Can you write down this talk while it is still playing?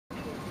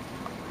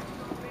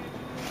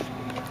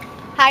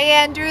Hi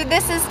Andrew,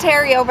 this is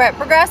Terry over at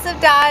Progressive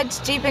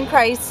Dodge Jeep and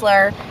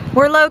Chrysler.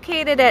 We're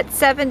located at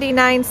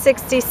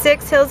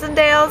 7966 Hills and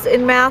Dales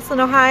in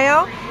Massillon,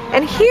 Ohio.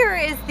 And here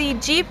is the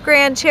Jeep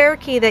Grand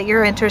Cherokee that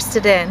you're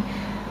interested in.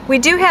 We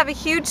do have a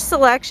huge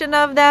selection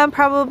of them,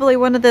 probably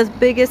one of the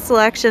biggest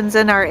selections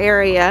in our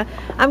area.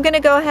 I'm going to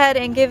go ahead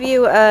and give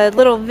you a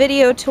little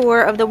video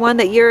tour of the one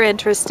that you're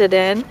interested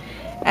in.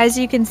 As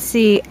you can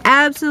see,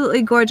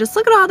 absolutely gorgeous.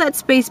 Look at all that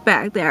space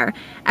back there.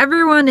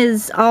 Everyone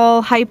is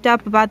all hyped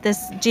up about this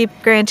Jeep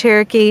Grand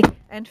Cherokee,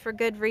 and for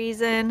good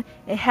reason.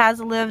 It has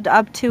lived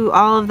up to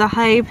all of the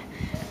hype,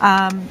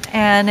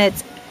 and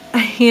it's,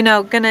 you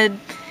know, gonna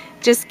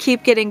just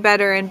keep getting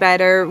better and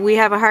better. We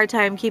have a hard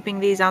time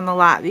keeping these on the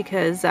lot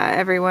because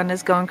everyone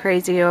is going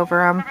crazy over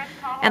them,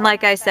 and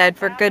like I said,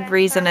 for good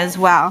reason as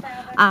well.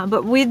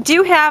 But we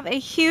do have a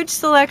huge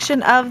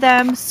selection of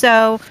them,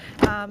 so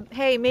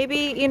hey,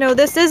 maybe, you know,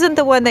 this isn't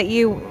the one that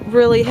you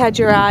really had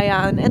your eye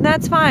on, and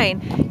that's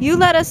fine. You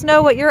let us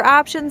know what your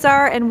options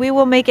are and we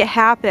will make it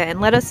happen.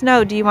 Let us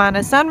know, do you want a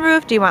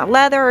sunroof, do you want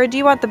leather, or do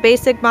you want the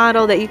basic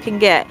model that you can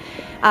get?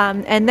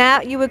 And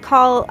that you would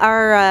call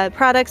our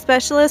product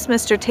specialist,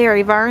 Mr.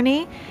 Terry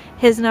Varney.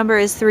 His number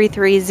is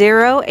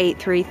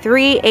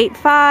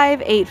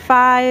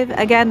 330-833-8585.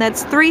 Again,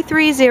 that's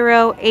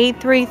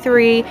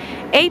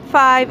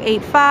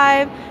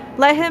 330-833-8585.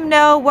 Let him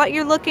know what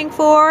you're looking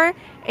for,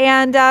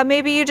 and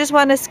maybe you just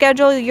want to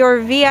schedule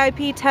your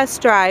VIP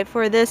test drive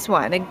for this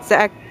one,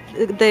 the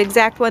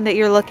exact one that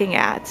you're looking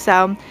at.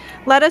 So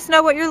let us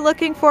know what you're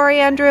looking for,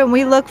 Andrew, and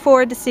we look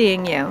forward to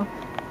seeing you.